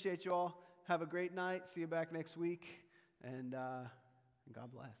again. Appreciate you all. Have a great night. See you back next week. And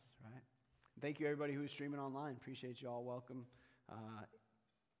God bless, right? Thank you, everybody who's streaming online. Appreciate you all. Welcome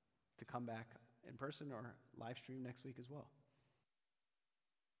to come back in person or live stream next week as well.